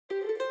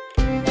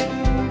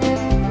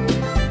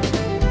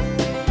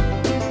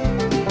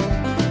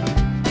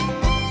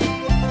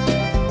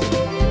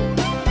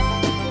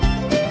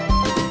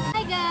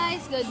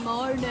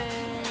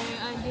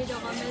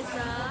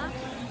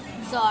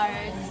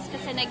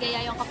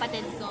nagaya yung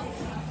kapatid ko.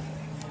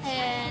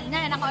 And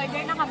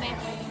naka-order na kami.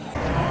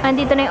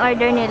 Andito na yung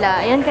order nila.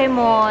 Ayan kay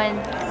Mond.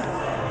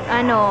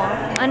 Ano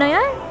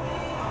yan?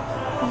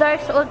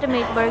 Zarks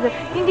Ultimate Burger.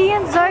 Hindi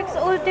yan Zarks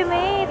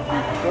Ultimate.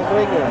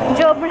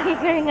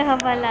 Jawbreaker nga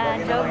pala.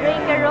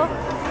 Jawbreaker, oh.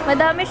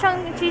 Madami siyang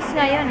cheese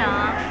ngayon,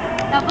 ah.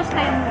 Tapos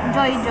kayong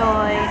Joy,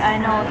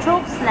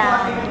 chokes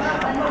lang.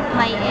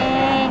 May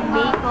egg,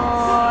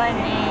 bacon,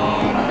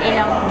 and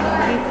ilang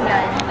beef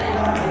yan.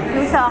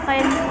 Yung sa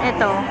akin,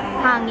 ito,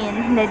 hangin.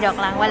 Hindi, joke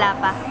lang. Wala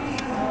pa.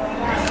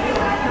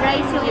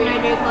 Rice yung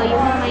in-order ko,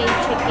 yung may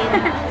chicken.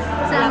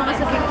 Salamat ka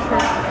sa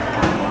picture.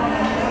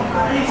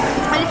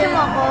 Alisin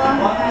mo ako.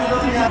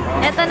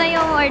 Ito na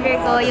yung order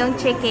ko, yung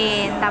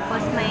chicken.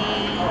 Tapos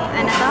may,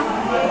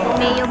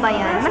 mayo ba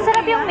yan?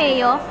 Masarap yung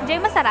mayo. Jay,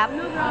 masarap?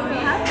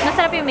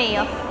 Masarap yung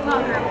mayo?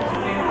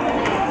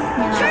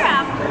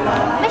 Masarap.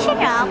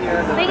 Masarap.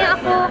 Kaya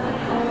ako,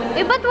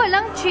 ba't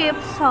walang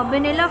chips? Sabi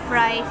nila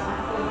fries.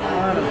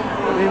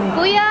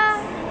 Kuya!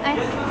 Ay.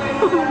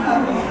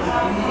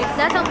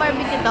 Lasang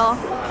barbecue to.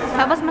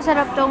 Tapos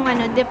masarap tong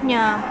dip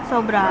niya.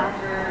 Sobrang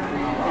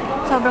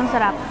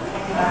sarap.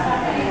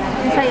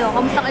 Sa'yo,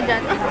 kamusta ka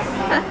dyan?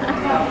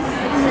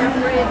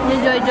 Ni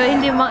Joy,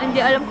 hindi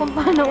alam kung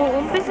paano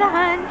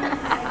uumpisahan.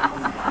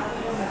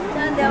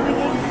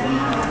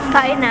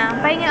 Kain na.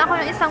 Pahingi ako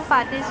ng isang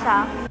patis,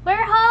 ha.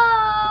 We're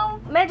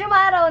home! Medyo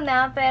maaraw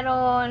na,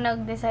 pero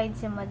nag-decide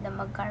si Mond na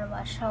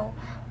mag-carwash. So,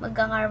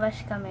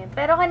 magka-carwash kami.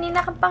 Pero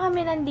kanina pa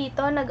kami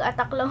nandito.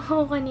 Nag-attack lang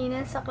ako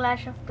kanina sa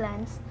Clash of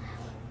Clans.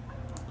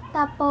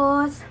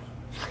 Tapos,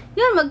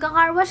 yun,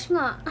 magka-carwash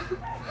nga.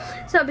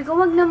 Sabi ko,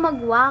 wag na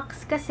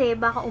mag-wax kasi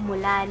baka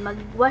umulan.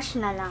 Mag-wash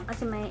na lang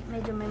kasi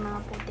medyo may mga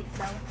putik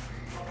daw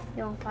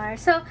yung car.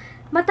 So,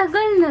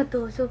 matagal na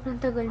to. Sobrang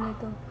tagal na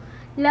to.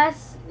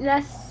 Last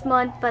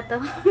month pa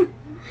to.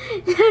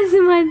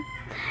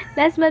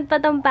 Last month pa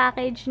tong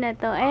package na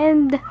to.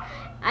 And,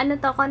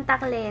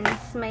 contact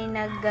lens. May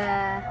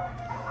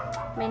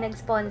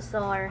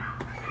nag-sponsor.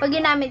 Pag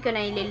ginamit ko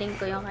na, ililink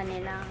ko yung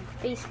kanilang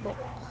Facebook.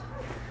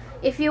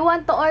 If you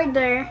want to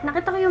order,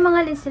 nakita ko yung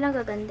mga lens nila,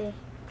 gaganda eh.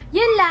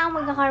 Yan lang,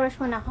 magka-carwash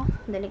muna ako.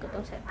 Dali ko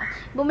itong set.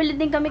 Bumili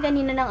din kami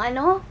kanina ng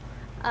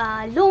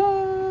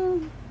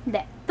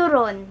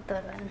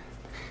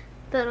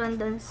turon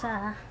doon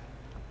sa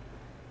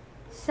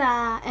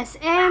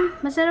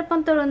SM. Masarap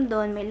ang turon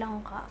doon, may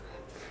langka.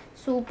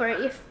 Super.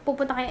 If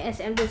pupunta kayo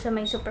SM doon sa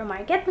may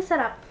supermarket,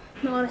 masarap.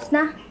 Anong oras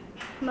na?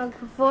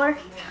 Mag-4.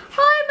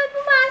 Hoy, ba't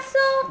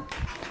pumasok?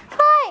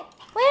 Hoy,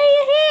 why are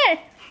you here?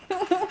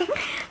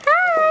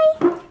 Hi!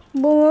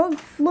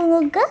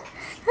 Bungog ka?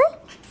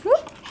 Hi!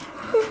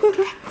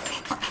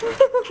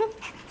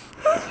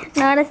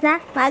 Naras na?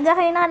 Maaga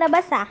kayo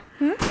nakalabas, ah.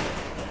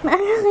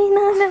 Maaga kayo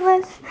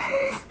nakalabas.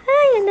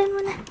 Ay, andan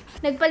mo na.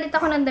 Nagpalit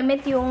ako ng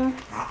damit, yung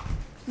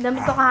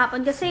damit ko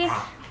kahapon kasi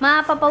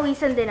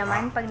mapapawisan din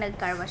naman pag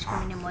nag-carwash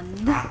kami ni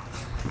Mond.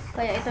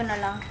 Kaya ito na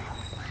lang.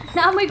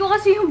 Naamoy ko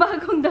kasi yung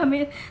bagong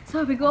damit.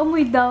 Sabi ko,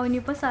 amoy downy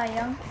pa,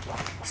 sayang.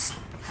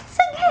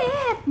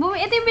 Saglit!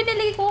 Ito yung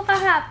binili ko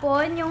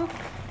kahapon, yung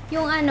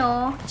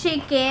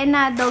chicken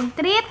na dog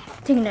treat.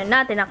 Tingnan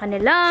natin ang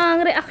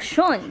kanilang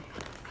reaksyon.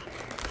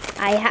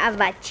 I have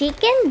a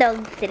chicken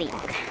dog treat.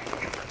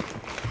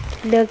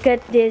 Look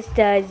at this,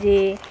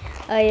 Tazi.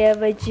 I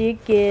have a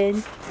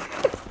chicken.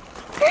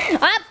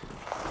 Up!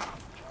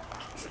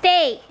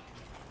 Stay!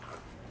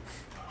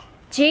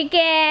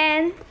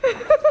 Chicken!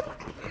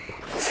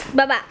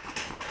 Baba!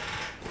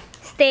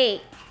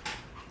 Stay!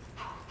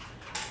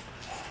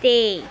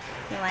 Stay!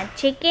 You want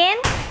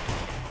chicken?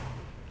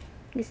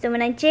 Gusto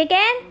mo ng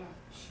chicken?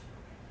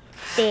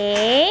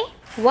 Stay.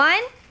 1,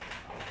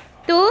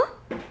 2,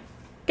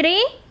 3.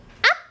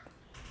 Up!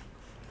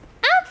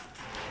 Up!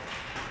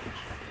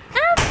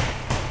 Up!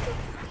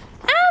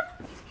 Up!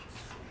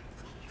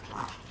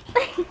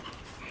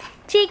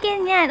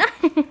 Chicken yan.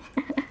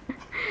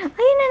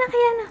 Ayun na,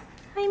 kaya na.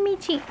 Ay,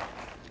 Michi.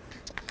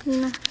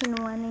 Yun na,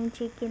 kinuha na yung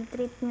chicken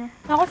treat niya.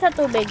 Ako sa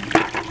tubig.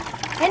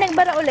 Ay,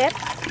 nagbara ulit.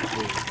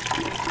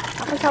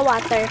 Ako sa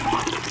water.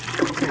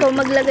 Ikaw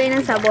maglagay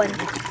ng sabon.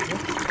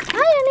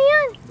 Ay, ano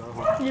yan?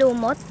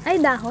 Lumot? Ay,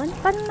 dahon?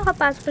 Paano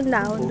nakapasok yung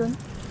dahon dun?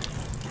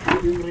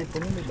 Yung rito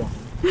na may dahon.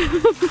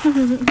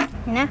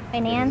 Na,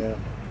 kaya na yan.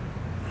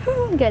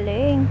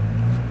 Galing.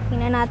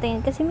 Tingnan natin.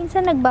 Kasi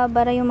minsan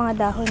nagbabara yung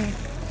mga dahon.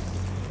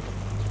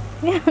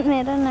 Yan,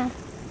 meron na.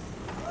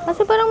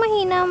 Kasi parang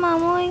mahina,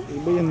 mamoy.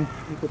 Iba yan eh.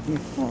 Ikot niya.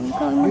 Oo,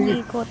 ikaw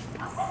mag-ikot.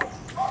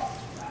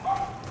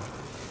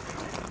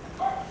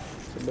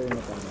 Sabay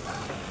na tayo.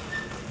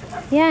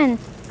 Yan.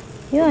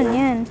 Yun,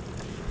 yan.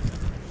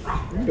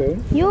 Okay.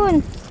 Yun.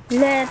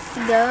 Let's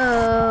go.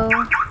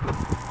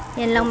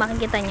 Yan lang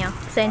makikita nyo.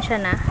 Pasensya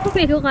na.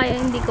 Hindi ko kaya,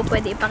 hindi ko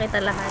pwede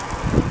ipakita lahat.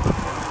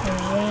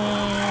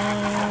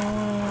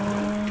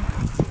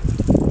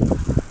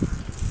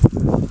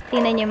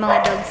 Tingnan nyo yung mga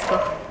dogs ko.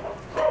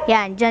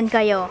 Yan, dyan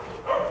kayo.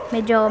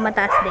 Medyo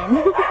mataas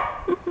din.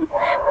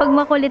 Pag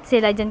makulit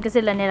sila, dyan ko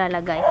sila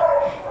nilalagay.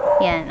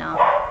 Yan, oh.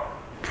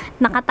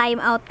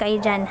 Naka-time out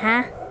kayo dyan,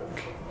 ha?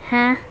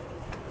 Ha?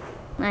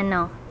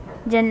 Ano?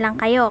 Diyan lang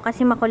kayo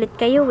kasi makulit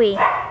kayo eh.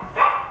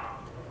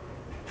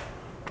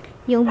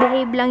 Yung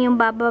behave lang yung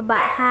bababa,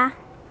 ha?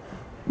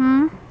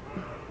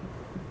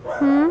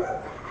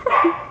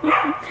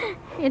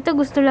 Ito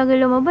gusto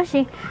lagi lumabas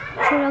eh.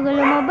 Gusto lagi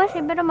lumabas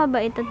eh. Pero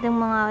mabait at yung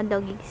mga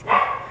doggies ko.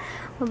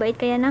 Mabait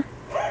kaya na.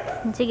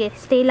 Sige,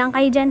 stay lang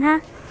kayo dyan,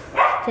 ha?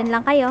 Dyan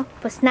lang kayo.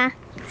 Pus na.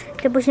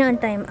 Tapos nyo ang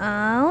time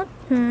out.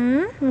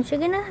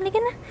 Sige na, halika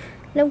na.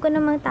 Alam ko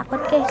namang takot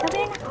kayo.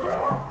 Sakay na.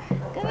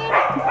 Kami na.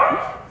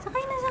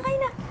 Sakay na, sakay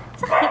na.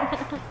 Sakay na.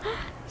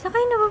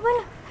 Sakay na, baba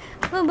na.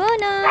 Baba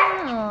na.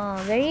 Oh,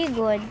 very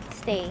good.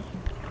 Stay.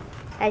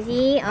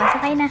 Kasi, oh,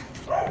 sakay na.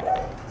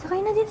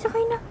 Sakay na din,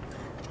 sakay na.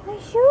 Ay,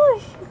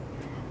 shush.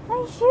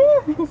 Ay,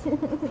 shush.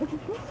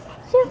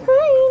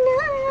 Sakay na.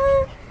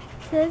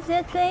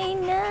 Sasakay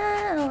na.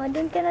 Oh,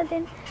 doon ka na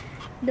din.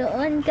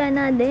 Doon ka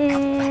na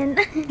din.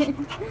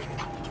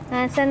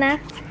 Nasa na?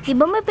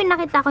 Diba may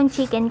pinakita akong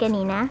chicken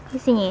kanina?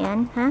 Gusto niyo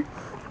yan? Ha?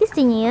 Gusto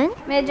niyo yan?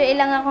 Medyo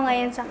ilang ako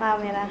ngayon sa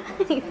camera.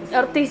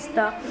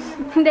 Artista.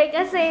 Hindi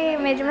kasi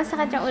medyo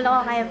masakit yung ulo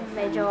ko kaya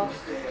medyo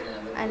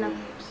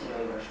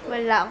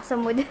wala ako sa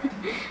mood.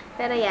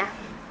 Pero yeah.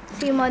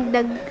 Si Mond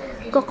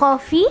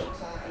nagko-coffee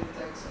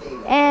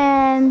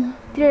and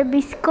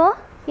Trabisco.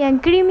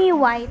 Yan, creamy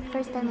white.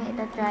 First time na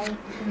ito try.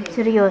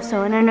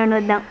 Seryoso,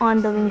 nanonood ng On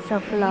the Wings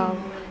of Love.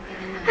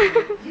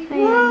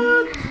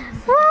 Ayan.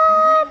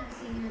 What?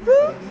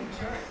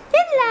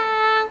 Yan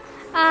lang.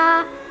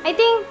 I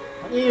think,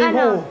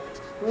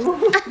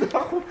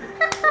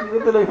 Hindi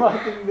tuloy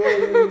matindi.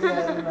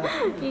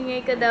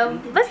 ingay ko daw.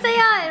 Basta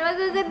yun,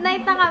 mag-good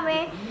night na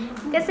kami.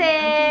 Kasi,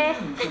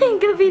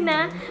 gabi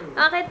na.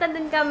 Bakit na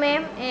dun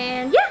kami.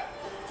 And, yeah!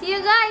 See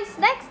you guys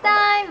next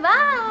time!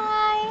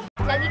 Bye!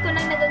 Lagi ko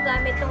nang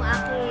nagagamit tong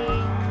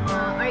aking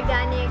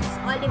organics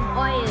olive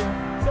oil.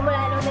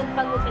 Simula nung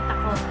nagpagupit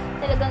ako,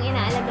 talagang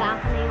inaalagaan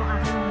ko na yung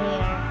aking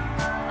hair.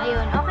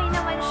 Ayun, okay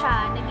naman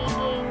siya.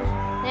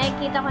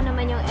 Nakikita ko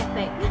naman yung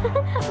effect.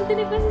 Ang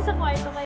dinig kasi sa kwarto kayo.